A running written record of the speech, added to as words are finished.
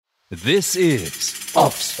This is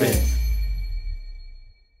Offspin.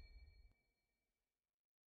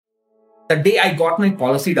 The day I got my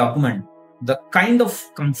policy document, the kind of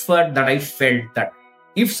comfort that I felt that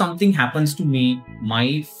if something happens to me,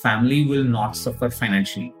 my family will not suffer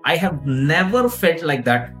financially. I have never felt like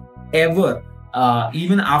that ever.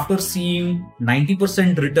 Even after seeing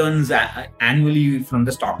 90% returns annually from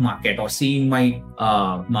the stock market, or seeing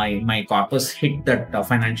my corpus hit that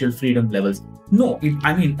financial freedom levels, no,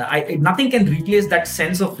 nothing can replace that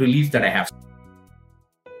sense of relief that I have.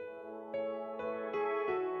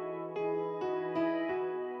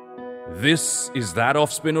 This is that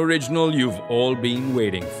Offspin original you've all been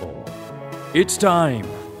waiting for. It's time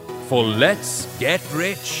for Let's Get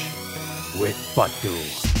Rich with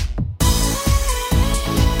Pattu.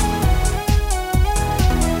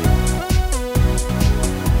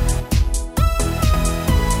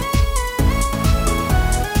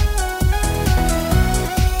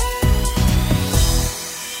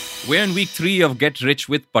 We're in week 3 of Get Rich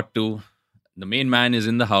with Pattu. The main man is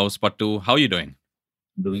in the house. Pattu, how are you doing?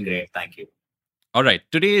 Doing great, thank you. All right,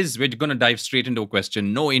 we're going to dive straight into a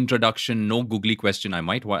question. No introduction, no googly question. I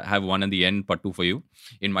might have one at the end, Pattu, for you.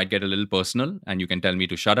 It might get a little personal and you can tell me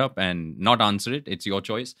to shut up and not answer it. It's your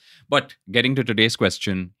choice. But getting to today's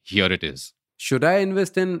question, here it is. Should I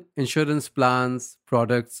invest in insurance plans,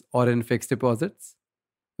 products, or in fixed deposits?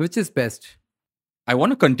 Which is best? I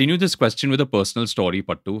want to continue this question with a personal story,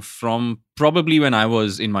 Pattu, from probably when I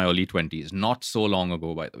was in my early 20s. Not so long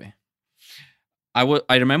ago, by the way.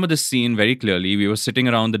 I remember this scene very clearly. We were sitting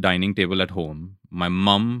around the dining table at home. My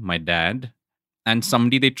mum, my dad, and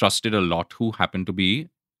somebody they trusted a lot who happened to be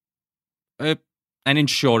an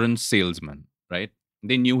insurance salesman, right?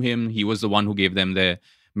 They knew him. He was the one who gave them their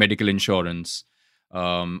medical insurance.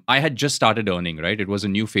 I had just started earning, right? It was a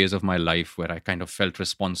new phase of my life where I kind of felt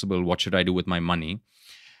responsible. What should I do with my money?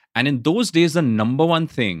 And in those days, the number one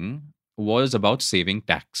thing was about saving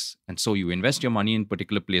tax. And so you invest your money in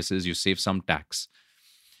particular places, you save some tax.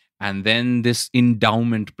 And then this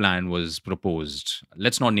endowment plan was proposed.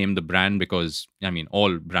 Let's not name the brand because,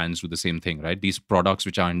 all brands do the same thing, right? These products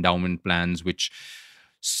which are endowment plans, which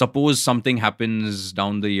suppose something happens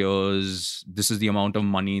down the years, this is the amount of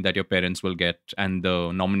money that your parents will get. And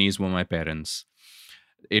the nominees were my parents.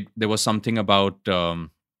 There was something about, there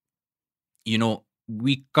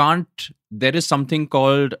is something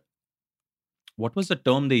called, what was the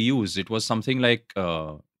term they used? It was something like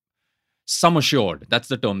sum assured. That's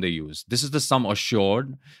the term they used. This is the sum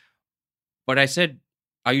assured. But I said,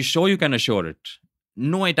 are you sure you can assure it?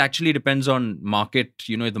 No, it actually depends on market.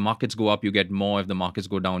 If the markets go up, you get more. If the markets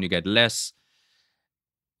go down, you get less.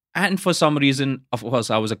 And for some reason, of course,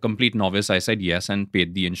 I was a complete novice. I said yes and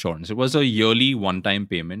paid the insurance. It was a yearly one-time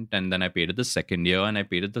payment. And then I paid it the second year and I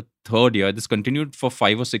paid it the third year. This continued for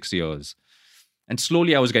 5 or 6 years. And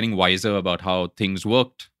slowly I was getting wiser about how things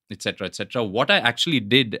worked, etc., etc. What I actually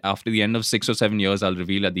did after the end of 6 or 7 years, I'll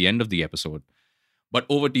reveal at the end of the episode. But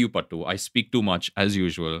over to you, Pattu. I speak too much, as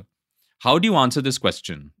usual. How do you answer this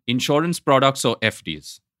question? Insurance products or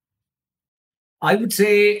FDs? I would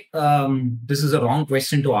say this is a wrong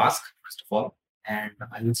question to ask, first of all. And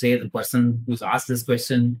I would say the person who's asked this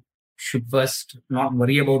question should first not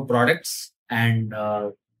worry about products and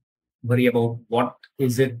worry about what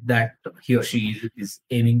is it that he or she is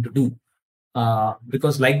aiming to do.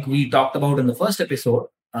 Because like we talked about in the first episode,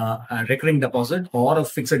 a recurring deposit or a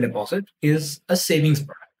fixed deposit is a savings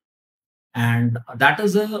product. And that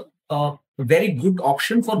is a very good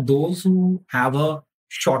option for those who have a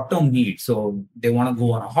short-term need. So they want to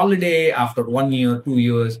go on a holiday after 1 year, 2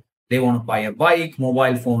 years, they want to buy a bike,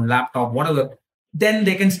 mobile phone, laptop, whatever. Then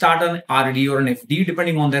they can start an RD or an FD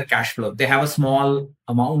depending on their cash flow. If they have a small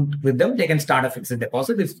amount with them, they can start a fixed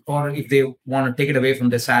deposit. If they want to take it away from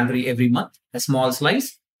their salary every month, a small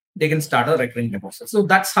slice, they can start a recurring deposit. So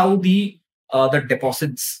that's how the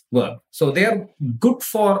deposits work. So they are good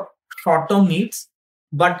for short-term needs,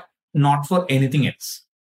 but not for anything else.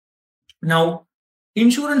 Now,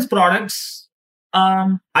 insurance products,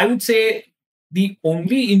 I would say the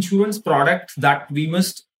only insurance product that we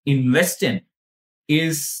must invest in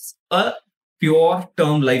is a pure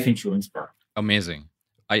term life insurance product. Amazing.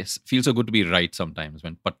 I feel so good to be right sometimes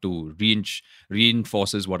when Pattu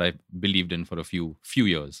reinforces what I believed in for a few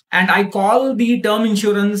years. And I call the term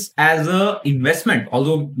insurance as an investment,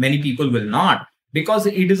 although many people will not, because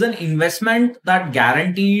it is an investment that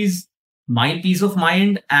guarantees my peace of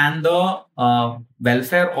mind and the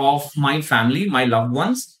welfare of my family, my loved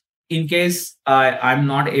ones, in case I'm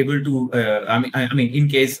not able to, in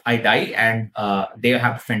case I die and they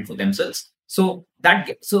have to fend for themselves. So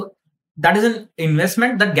that is an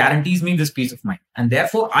investment that guarantees me this peace of mind. And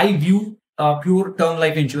therefore, I view pure term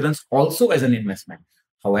life insurance also as an investment.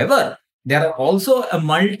 However, there are also a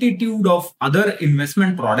multitude of other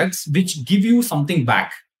investment products which give you something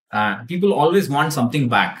back. People always want something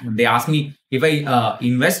back. They ask me, if I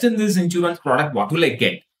invest in this insurance product, what will I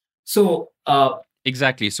get? So,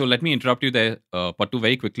 Exactly. So let me interrupt you there, Pattu,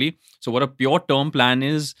 very quickly. So what a pure term plan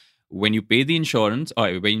is, when you pay the insurance,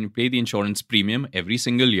 or when you pay the insurance premium every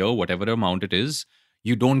single year, whatever amount it is,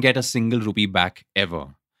 you don't get a single rupee back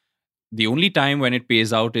ever. The only time when it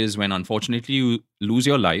pays out is when, unfortunately, you lose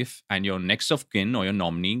your life and your next of kin or your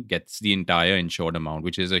nominee gets the entire insured amount,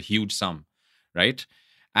 which is a huge sum, right?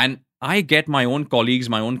 And I get my own colleagues,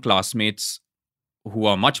 my own classmates who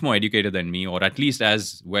are much more educated than me, or at least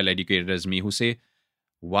as well educated as me, who say,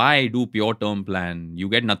 why do pure term plan? You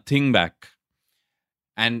get nothing back.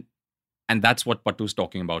 And that's what Pattu's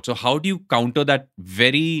talking about. So how do you counter that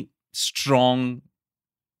very strong,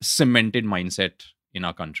 cemented mindset in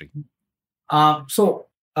our country? So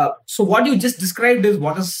what you just described is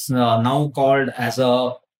what is now called as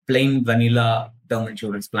a plain vanilla term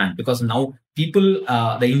insurance plan, because now people,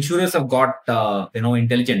 the insurers have got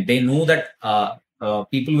intelligent. They know that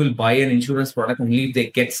people will buy an insurance product only if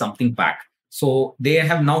they get something back. So they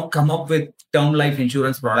have now come up with term life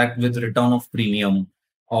insurance product with return of premium,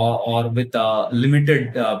 or with a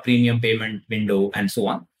limited premium payment window and so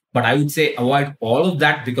on. But I would say avoid all of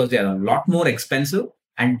that because they are a lot more expensive,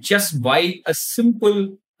 and just buy a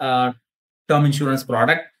simple term insurance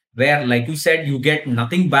product where, like you said, you get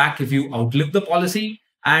nothing back if you outlive the policy.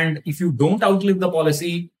 And if you don't outlive the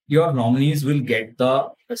policy, your nominees will get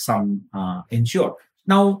the sum insured.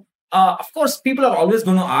 Now, of course, people are always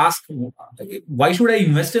going to ask, why should I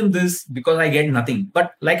invest in this? Because I get nothing.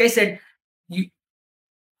 But like I said,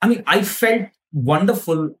 I felt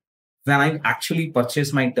wonderful when I actually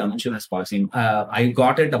purchased my term insurance policy. I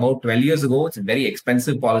got it about 12 years ago. It's a very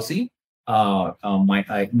expensive policy.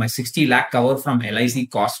 My 60 lakh cover from LIC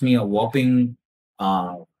cost me a whopping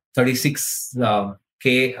 36K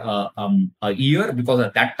a year, because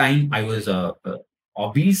at that time I was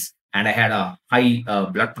obese and I had a high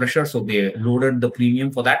blood pressure. So they loaded the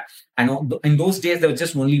premium for that. And in those days, there was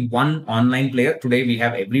just only one online player. Today, we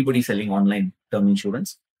have everybody selling online term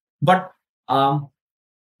insurance. But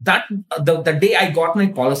that the day I got my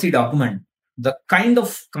policy document, the kind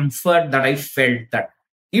of comfort that I felt, that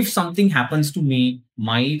if something happens to me,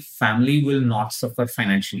 my family will not suffer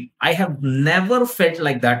financially. I have never felt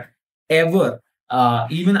like that ever.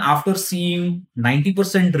 Even after seeing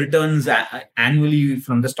 90% returns annually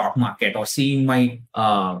from the stock market, or seeing my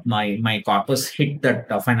corpus hit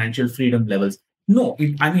that financial freedom levels. No,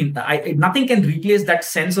 nothing can replace that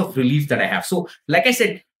sense of relief that I have. So, like I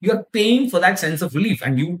said, you're paying for that sense of relief,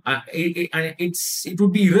 and it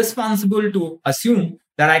would be irresponsible to assume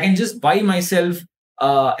that I can just buy myself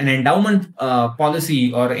an endowment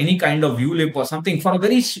policy or any kind of ULIP or something for a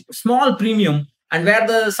very small premium, and where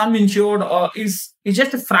the sum insured is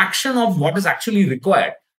just a fraction of what is actually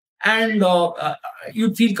required, and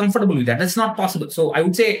you'd feel comfortable with that. That's not possible. So I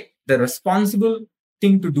would say the responsible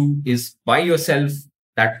thing to do is buy yourself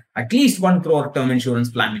that at least 1 crore term insurance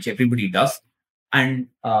plan, which everybody does, and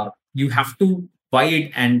you have to buy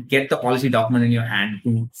it and get the policy document in your hand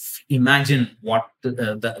to imagine what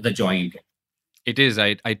the joy you get. It is.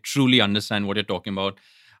 I truly understand what you're talking about.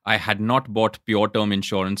 I had not bought pure term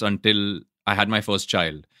insurance until I had my first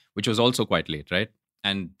child, which was also quite late, right?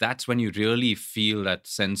 And that's when you really feel that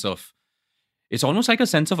sense of, it's almost like a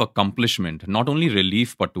sense of accomplishment, not only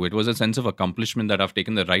relief, but it was a sense of accomplishment that I've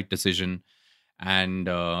taken the right decision, and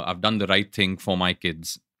I've done the right thing for my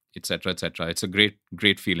kids, etc., etc. It's a great,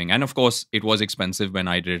 great feeling. And of course, it was expensive when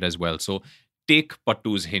I did it as well. So take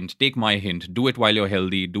Pattu's hint, take my hint, do it while you're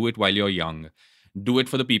healthy, do it while you're young, do it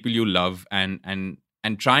for the people you love, and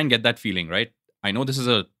try and get that feeling, right? I know this is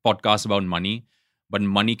a podcast about money, but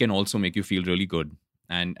money can also make you feel really good,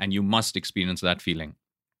 and you must experience that feeling.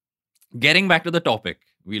 Getting back to the topic,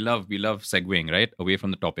 we love segueing, right, away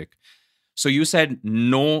from the topic. So you said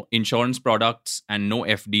no insurance products and no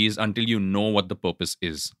FDs until you know what the purpose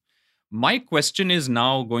is. My question is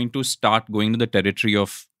now going to start going to the territory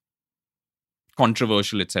of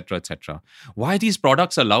controversial, etc., etc. Why are these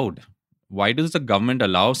products allowed? Why does the government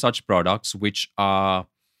allow such products which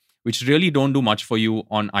really don't do much for you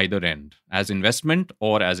on either end, as investment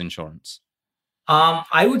or as insurance?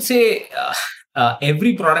 I would say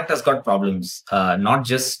every product has got problems, not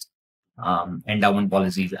just endowment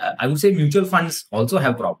policies. I would say mutual funds also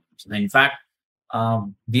have problems. In fact,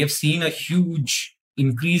 we have seen a huge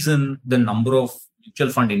increase in the number of mutual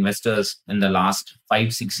fund investors in the last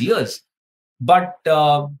 5-6 years. But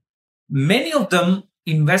many of them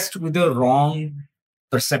invest with the wrong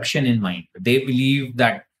perception in mind. They believe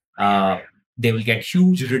that they will get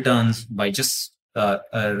huge returns by just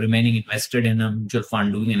remaining invested in a mutual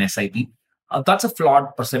fund, doing an SIP. That's a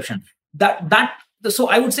flawed perception. So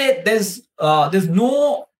I would say there's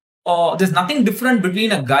nothing different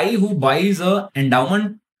between a guy who buys a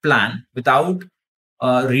endowment plan without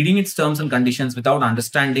reading its terms and conditions, without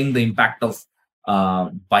understanding the impact of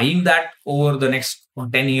buying that over the next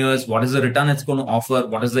 10 years. What is the return it's going to offer?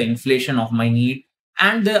 What is the inflation of my need?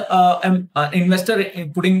 And the investor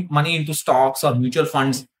putting money into stocks or mutual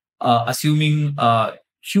funds, assuming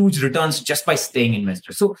huge returns just by staying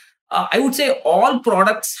invested. So I would say all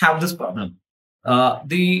products have this problem.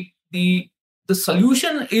 The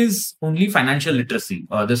solution is only financial literacy.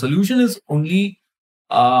 The solution is only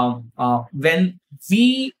when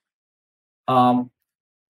we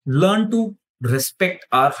learn to respect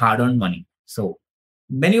our hard-earned money. So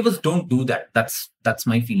many of us don't do that. That's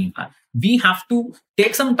my feeling. We have to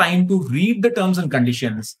take some time to read the terms and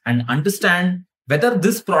conditions and understand whether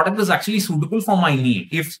this product is actually suitable for my need.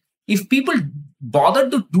 If people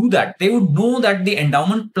bothered to do that, they would know that the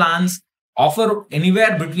endowment plans offer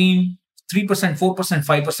anywhere between 3%, 4%,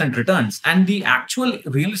 5% returns. And the actual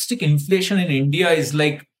realistic inflation in India is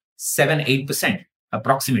like 7-8%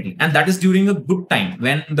 approximately. And that is during a good time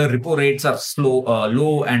when the repo rates are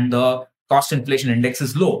low and the cost inflation index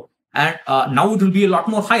is low. And now it will be a lot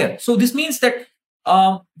more higher. So this means that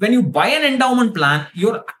when you buy an endowment plan,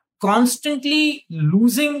 you're constantly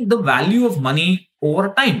losing the value of money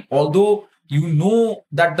over time. Although you know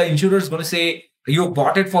that the insurer is going to say, you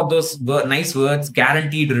bought it for those nice words,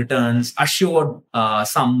 guaranteed returns, assured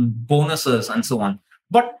some bonuses and so on.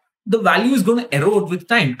 But the value is going to erode with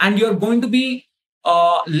time and you're going to be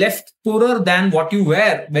left poorer than what you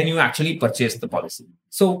were when you actually purchased the policy.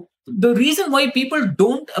 So the reason why people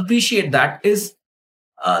don't appreciate that is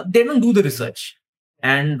they don't do the research.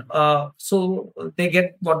 And so they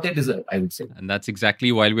get what they deserve, I would say. And that's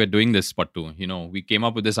exactly why we're doing this, Pattu. We came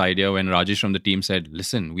up with this idea when Rajesh from the team said,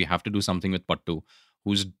 listen, we have to do something with Pattu,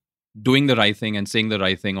 who's doing the right thing and saying the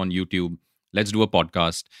right thing on YouTube. Let's do a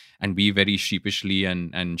podcast. And we very sheepishly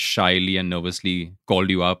and shyly and nervously called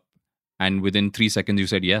you up. And within 3 seconds, you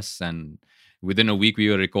said yes. And within a week, we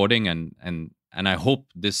were recording. And I hope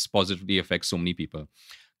this positively affects so many people.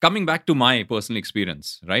 Coming back to my personal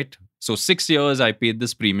experience, right? So 6 years, I paid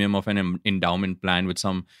this premium of an endowment plan with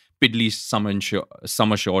some piddly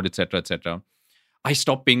sum assured, etc., etc. I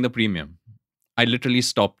stopped paying the premium. I literally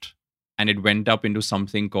stopped, and it went up into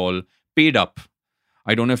something called paid up.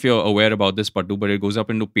 I don't know if you're aware about this, Pattu, but it goes up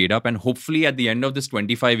into paid up. And hopefully at the end of this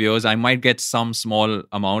 25 years, I might get some small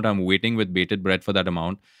amount. I'm waiting with bated breath for that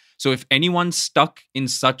amount. So if anyone's stuck in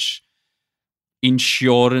such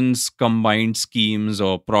insurance combined schemes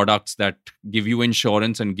or products that give you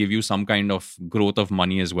insurance and give you some kind of growth of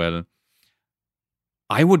money as well,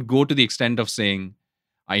 I would go to the extent of saying,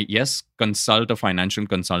 yes, consult a financial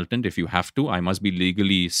consultant if you have to. I must be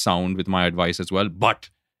legally sound with my advice as well, but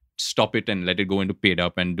stop it and let it go into paid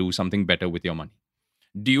up and do something better with your money.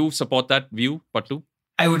 Do you support that view, Pattu?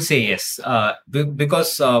 I would say yes,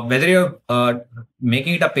 because whether you're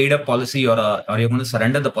making it a paid up policy or you're going to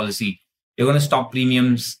surrender the policy, you're going to stop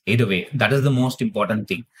premiums either way. That is the most important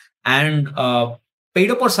thing. And paid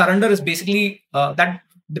up or surrender is basically, that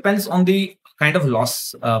depends on the kind of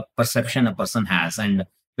loss perception a person has. And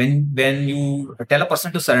when you tell a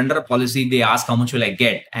person to surrender a policy, they ask how much will I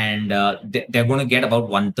get? And they're going to get about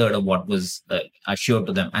 1/3 of what was assured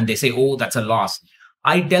to them. And they say, oh, that's a loss.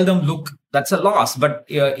 I tell them, look, that's a loss. But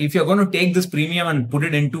if you're going to take this premium and put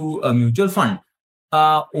it into a mutual fund,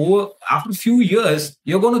 after a few years,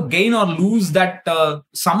 you're going to gain or lose that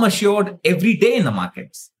sum assured every day in the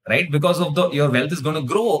markets, right? Because of your wealth is going to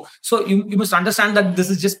grow. So you must understand that this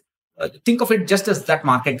is just, think of it just as that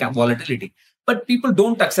market volatility. But people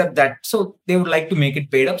don't accept that. So they would like to make it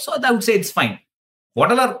paid up. So I would say it's fine.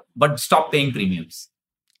 Whatever, but stop paying premiums.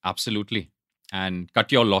 Absolutely. And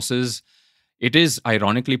cut your losses. It is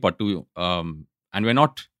ironically, Pattu, and we're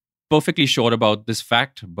not perfectly sure about this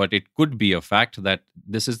fact, but it could be a fact that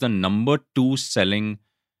this is the number 2 selling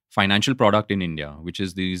financial product in India, which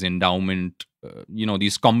is these endowment,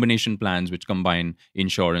 these combination plans which combine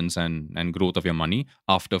insurance and growth of your money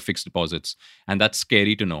after fixed deposits. And that's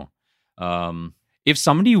scary to know. If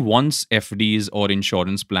somebody wants FDs or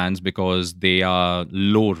insurance plans because they are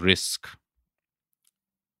low risk,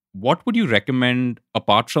 what would you recommend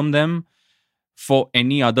apart from them for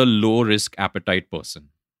any other low risk appetite person?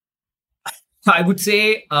 I would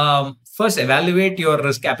say first evaluate your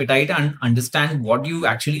risk appetite and understand what you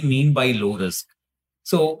actually mean by low risk.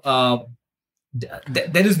 So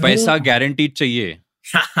there is Paisa no guaranteed chahiye.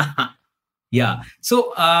 Yeah.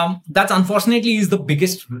 So that's unfortunately is the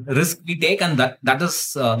biggest risk we take, and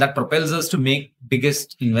that propels us to make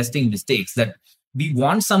biggest investing mistakes. That we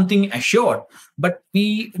want something assured, but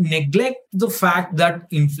we neglect the fact that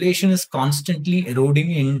inflation is constantly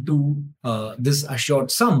eroding into this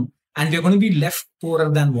assured sum, and we're going to be left poorer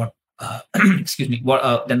than what excuse me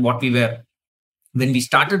than what we were when we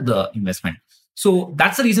started the investment. So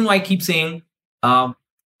that's the reason why I keep saying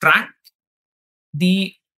track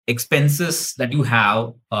the expenses that you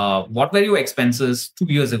have. What were your expenses 2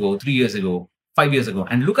 years ago, 3 years ago, 5 years ago,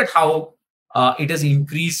 and look at how it has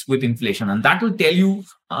increased with inflation, and that will tell you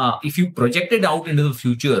if you project it out into the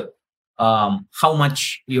future, how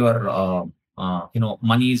much your how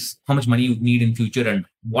much money you need in future, and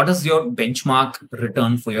what is your benchmark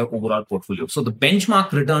return for your overall portfolio. So the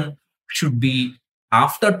benchmark return should be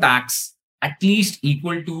after tax at least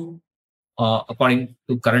equal to, according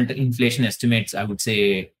to current inflation estimates, I would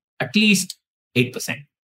say at least 8%.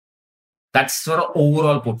 That's sort of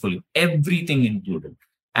overall portfolio, everything included.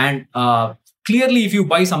 And clearly, if you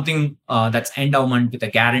buy something that's endowment with a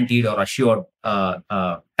guaranteed or assured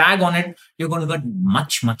tag on it, you're going to get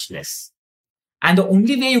much, much less. And the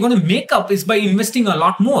only way you're going to make up is by investing a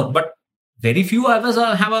lot more. But very few of us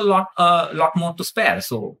have a lot more to spare.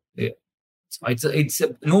 So it's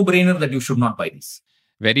a no-brainer that you should not buy this.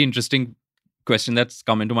 Very interesting question that's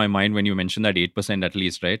come into my mind when you mentioned that 8% at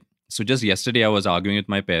least, right? So just yesterday I was arguing with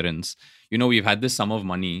my parents. We've had this sum of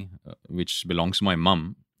money which belongs to my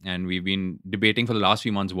mum, and we've been debating for the last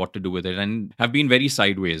few months what to do with it, and have been very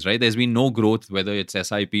sideways, right? There's been no growth, whether it's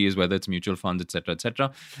SIPs, whether it's mutual funds, etc.,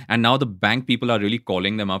 etc. And now the bank people are really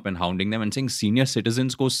calling them up and hounding them and saying senior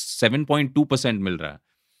citizens ko 7.2% mil raha hai.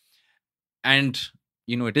 And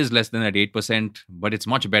it is less than that 8%, but it's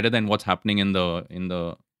much better than what's happening in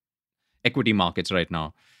the equity markets right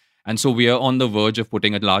now. And so we are on the verge of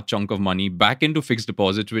putting a large chunk of money back into fixed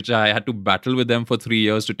deposits, which I had to battle with them for 3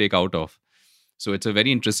 years to take out of. So it's a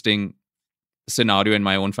very interesting scenario in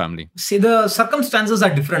my own family. See, the circumstances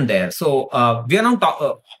are different there. So we are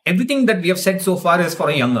now everything that we have said so far is for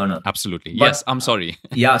a young earner. Absolutely. But, yes, I'm sorry.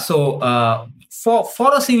 Yeah. So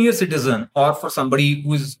for a senior citizen or for somebody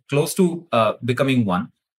who is close to becoming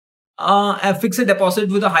one, a fixed deposit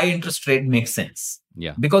with a high interest rate makes sense.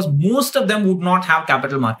 Yeah. Because most of them would not have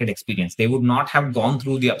capital market experience. They would not have gone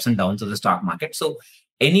through the ups and downs of the stock market. So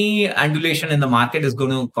any undulation in the market is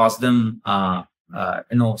going to cause them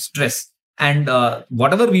stress. And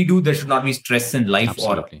whatever we do, there should not be stress in life.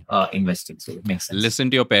 Absolutely. Or investing. So it makes sense. Listen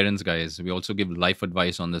to your parents, guys. We also give life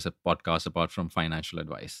advice on this podcast apart from financial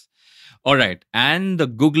advice. All right. And the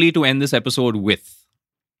googly to end this episode with.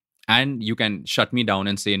 And you can shut me down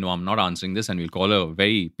and say, no, I'm not answering this. And we'll call a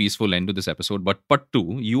very peaceful end to this episode. But part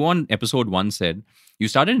 2, you on episode 1 said you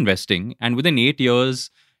started investing and within 8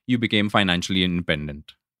 years, you became financially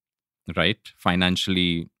independent, right?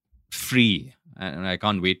 Financially free. And I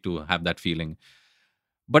can't wait to have that feeling.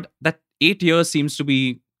 But that 8 years seems to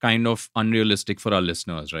be kind of unrealistic for our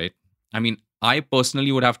listeners, right? I mean, I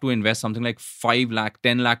personally would have to invest something like 5 lakh,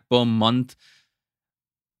 10 lakh per month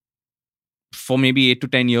for maybe 8 to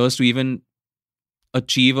 10 years to even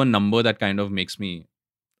achieve a number that kind of makes me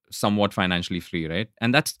somewhat financially free, right?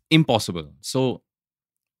 And that's impossible. So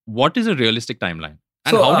what is a realistic timeline?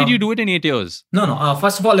 And how did you do it in 8 years? No.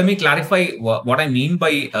 First of all, let me clarify what I mean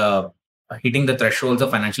by hitting the thresholds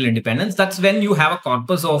of financial independence. That's when you have a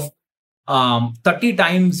corpus of 30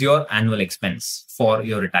 times your annual expense for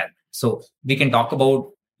your retirement. So we can talk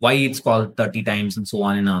about why it's called 30 times and so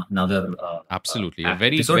on in another. Absolutely. A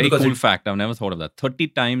very cool fact. I've never thought of that. 30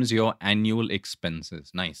 times your annual expenses.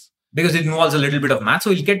 Nice. Because it involves a little bit of math. So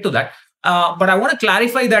we'll get to that. But I want to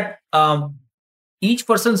clarify that each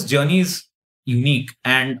person's journey is unique.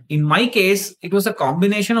 And in my case, it was a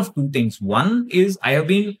combination of two things. One is I have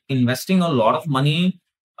been investing a lot of money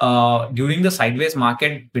during the sideways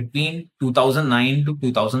market between 2009 to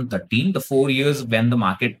 2013, the 4 years when the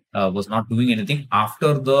market was not doing anything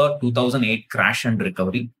after the 2008 crash and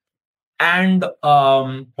recovery. And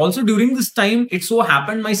also during this time, it so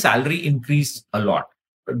happened my salary increased a lot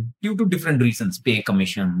due to different reasons, pay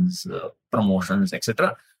commissions, promotions,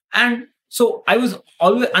 etc. And so I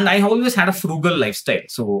always had a frugal lifestyle.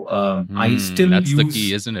 So I still that's the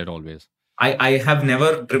key, isn't it? Always. I have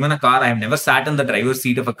never driven a car. I have never sat in the driver's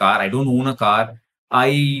seat of a car. I don't own a car.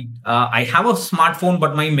 I have a smartphone,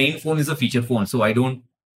 but my main phone is a feature phone. So I don't.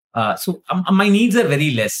 My needs are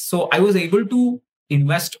very less. So I was able to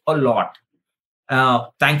invest a lot.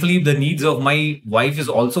 Thankfully, the needs of my wife is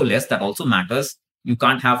also less. That also matters. You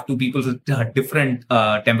can't have two people with different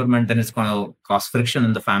temperament, then it's going to cause friction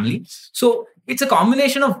in the family. So it's a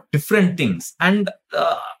combination of different things. And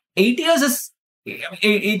 8 years is,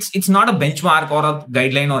 it's not a benchmark or a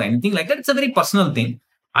guideline or anything like that. It's a very personal thing.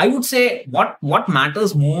 I would say what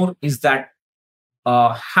matters more is that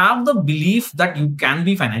have the belief that you can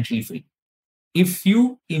be financially free if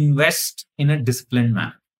you invest in a disciplined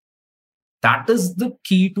manner. That is the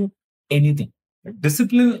key to anything.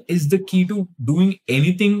 Discipline is the key to doing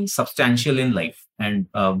anything substantial in life,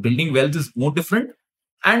 and building wealth is more different.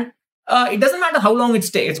 And it doesn't matter how long it's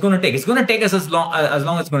going to take. It's going to take us as long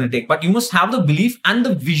as it's going to take. But you must have the belief and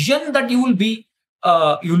the vision that you will be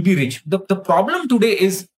rich. The problem today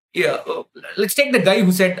is, let's take the guy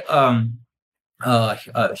who said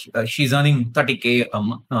she's earning 30K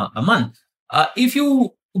a month. If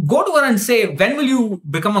you go to her and say, when will you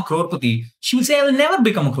become a crorepati? She will say, I will never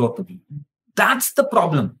become a crorepati. That's the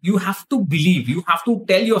problem. You have to believe. You have to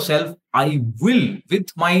tell yourself, I will, with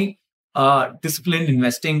my disciplined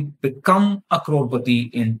investing, become a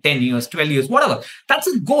crorepati in 10 years, 12 years, whatever. That's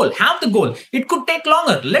a goal. Have the goal. It could take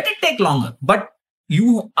longer. Let it take longer. But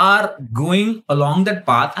you are going along that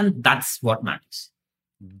path, and that's what matters.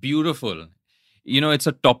 Beautiful. It's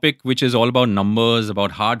a topic which is all about numbers,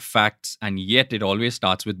 about hard facts, and yet it always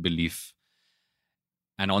starts with belief.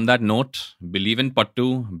 And on that note, believe in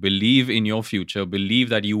Pattu, believe in your future, believe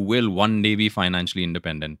that you will one day be financially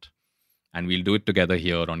independent. And we'll do it together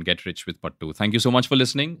here on Get Rich with Pattu. Thank you so much for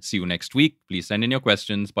listening. See you next week. Please send in your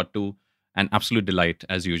questions. Pattu, an absolute delight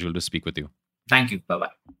as usual to speak with you. Thank you. Bye-bye.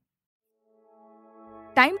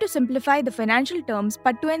 Time to simplify the financial terms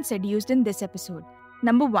Pattu and Sid used in this episode.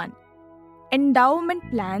 Number 1. Endowment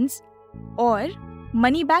plans or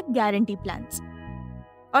money-back guarantee plans.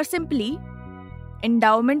 Or simply,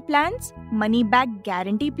 endowment plans, money-back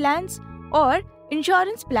guarantee plans, or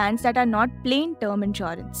insurance plans that are not plain term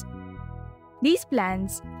insurance. These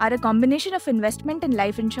plans are a combination of investment and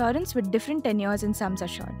life insurance with different tenures and sums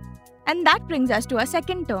assured. And that brings us to our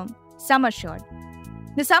second term, sum assured.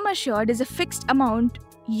 The sum assured is a fixed amount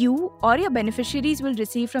you or your beneficiaries will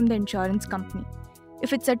receive from the insurance company.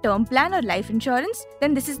 If it's a term plan or life insurance,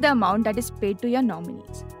 then this is the amount that is paid to your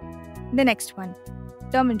nominees. The next one,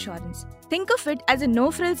 term insurance. Think of it as a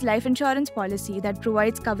no-frills life insurance policy that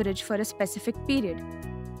provides coverage for a specific period.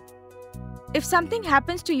 If something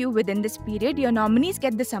happens to you within this period, your nominees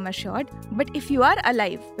get the sum assured, but if you are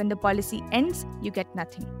alive when the policy ends, you get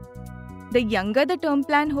nothing. The younger the term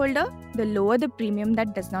plan holder, the lower the premium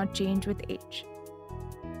that does not change with age.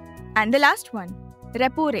 And the last one,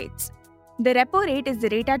 repo rates. The repo rate is the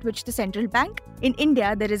rate at which the central bank, in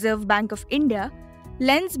India, the Reserve Bank of India,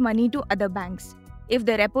 lends money to other banks. If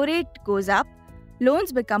the repo rate goes up,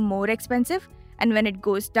 loans become more expensive, and when it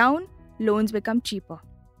goes down, loans become cheaper.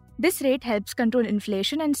 This rate helps control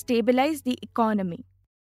inflation and stabilize the economy.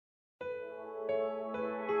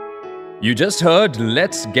 You just heard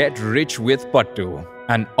Let's Get Rich with Pattu,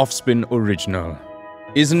 an Offspin original.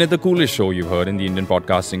 Isn't it the coolest show you've heard in the Indian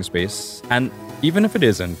podcasting space? And even if it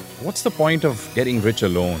isn't, what's the point of getting rich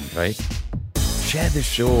alone, right? Share this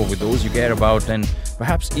show with those you care about and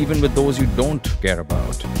perhaps even with those you don't care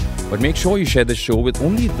about. But make sure you share this show with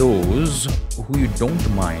only those who you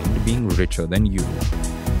don't mind being richer than you.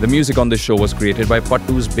 The music on this show was created by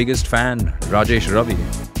Pattu's biggest fan, Rajesh Ravi.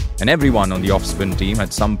 And everyone on the Offspin team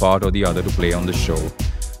had some part or the other to play on the show.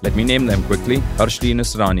 Let me name them quickly. Harshli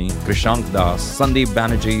Nisrani, Krishank Das, Sandeep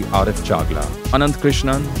Banerjee, Arif Chagla, Anant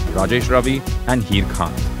Krishnan, Rajesh Ravi, and Heer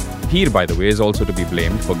Khan. Heer, by the way, is also to be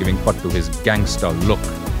blamed for giving Pattu his gangster look,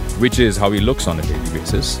 which is how he looks on a daily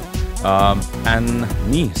basis. And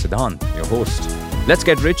me, Siddhant, your host. Let's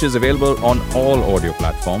Get Rich is available on all audio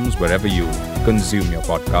platforms wherever you consume your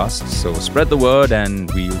podcasts. So spread the word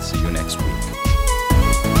and we'll see you next week.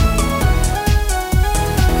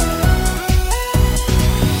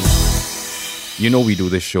 You know we do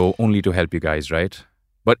this show only to help you guys, right?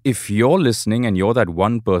 But if you're listening and you're that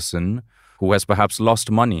one person who has perhaps lost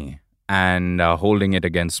money and holding it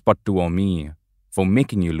against Pattu or me for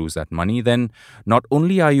making you lose that money, then not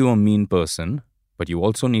only are you a mean person, but you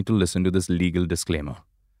also need to listen to this legal disclaimer.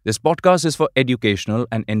 This podcast is for educational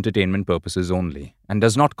and entertainment purposes only and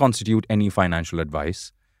does not constitute any financial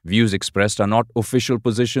advice. Views expressed are not official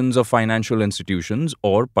positions of financial institutions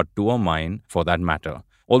or Pattu or mine for that matter.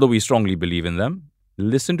 Although we strongly believe in them,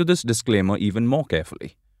 listen to this disclaimer even more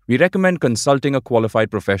carefully. We recommend consulting a qualified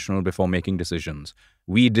professional before making decisions.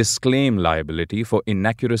 We disclaim liability for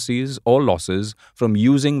inaccuracies or losses from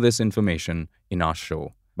using this information in our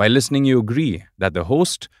show. By listening, you agree that the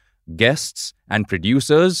host, guests, and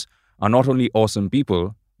producers are not only awesome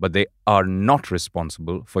people, but they are not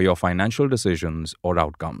responsible for your financial decisions or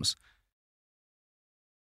outcomes.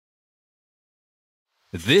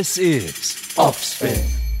 This is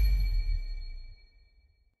Upspin.